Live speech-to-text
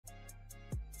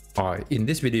Hi, in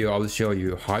this video I will show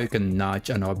you how you can nudge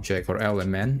an object or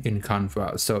element in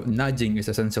Canva. So nudging is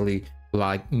essentially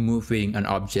like moving an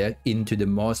object into the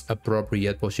most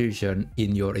appropriate position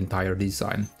in your entire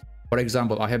design. For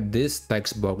example, I have this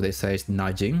text box that says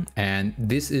nudging, and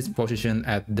this is positioned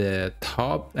at the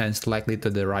top and slightly to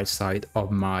the right side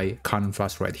of my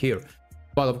canvas right here.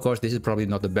 But of course, this is probably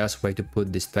not the best way to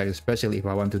put this text, especially if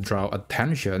I want to draw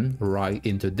attention right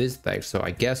into this text. So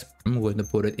I guess I'm going to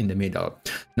put it in the middle.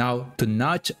 Now, to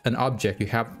nudge an object, you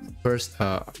have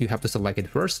to select it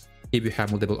first. If you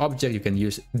have multiple objects, you can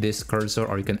use this cursor,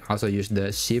 or you can also use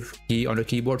the Shift key on the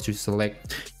keyboard to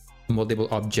select multiple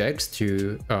objects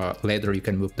to later you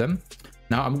can move them.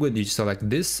 Now I'm going to select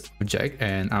this object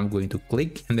and I'm going to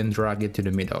click and then drag it to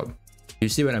the middle. You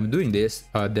see, when I'm doing this,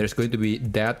 there's going to be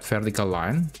that vertical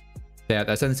line that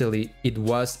essentially it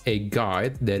was a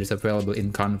guide that is available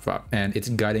in Canva, and it's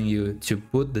guiding you to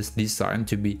put this design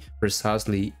to be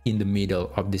precisely in the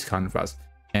middle of this canvas.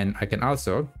 And I can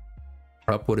also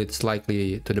put it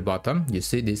slightly to the bottom. You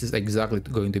see, this is exactly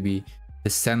going to be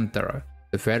the center,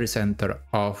 the very center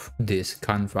of this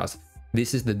canvas.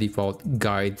 This is the default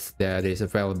guides that is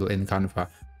available in Canva,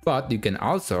 but you can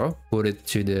also put it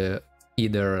to the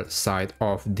either side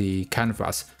of the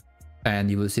canvas,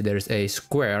 and you will see there's a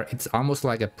square. It's almost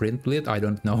like a print plate. I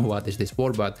don't know what is this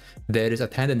for, but there is a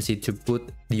tendency to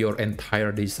put your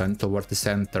entire design towards the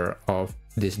center of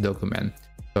this document.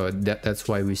 So that's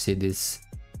why we see this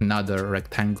another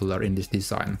rectangular in this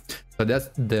design. So that's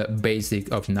the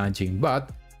basic of nudging. But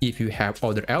if you have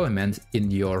other elements in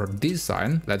your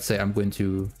design, let's say I'm going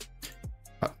to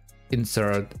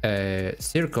insert a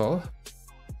circle.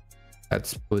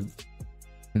 Let's put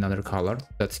another color.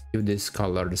 Let's give this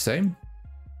color the same,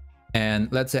 and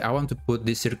let's say I want to put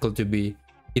this circle to be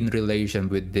in relation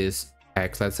with this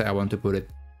text. Let's say I want to put it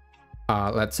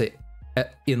let's say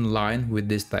in line with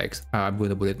this text. I'm going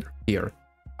to put it here.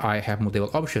 I have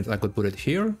multiple options. I could put it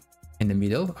here in the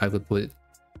middle. I could put it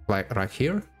like right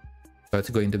here. So it's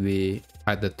going to be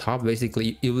at the top.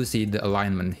 Basically, you will see the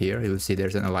alignment here. You will see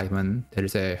there's an alignment. There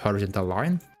is a horizontal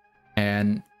line,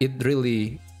 and it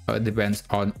really depends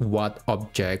on what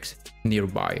objects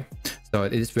nearby. So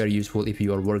it is very useful if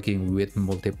you are working with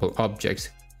multiple objects.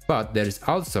 But there is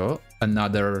also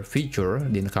another feature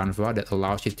in Canva that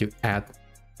allows you to add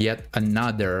yet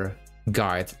another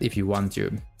guide if you want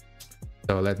to.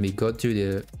 So let me go to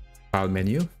the file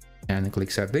menu and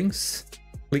click settings,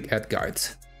 click add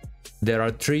guides. There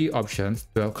are three options: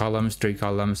 12 columns, 3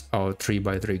 columns, or 3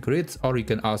 by 3 grids, or you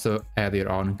can also add your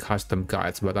own custom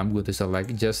guides, but I'm going to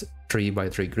select just 3 by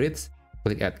 3 grids.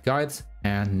 Click add guides,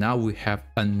 and now we have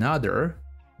another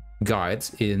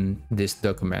guides in this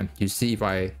document. You see, if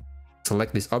I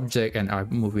select this object and I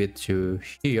move it to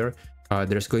here,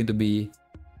 there's going to be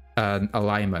an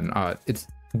alignment. It's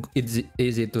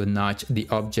easy to nudge the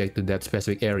object to that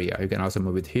specific area. You can also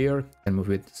move it here and move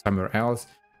it somewhere else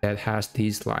that has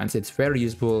these lines. It's very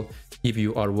useful if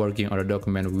you are working on a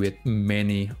document with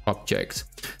many objects.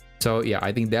 So yeah,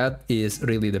 I think that is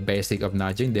really the basic of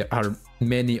nudging. There are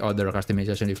many other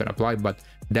customizations you can apply, but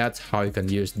that's how you can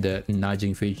use the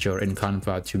nudging feature in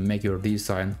Canva to make your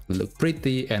design look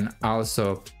pretty and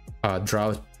also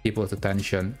draw people's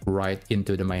attention right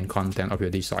into the main content of your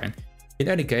design. In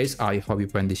any case, I hope you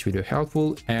find this video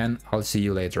helpful, and I'll see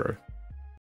you later.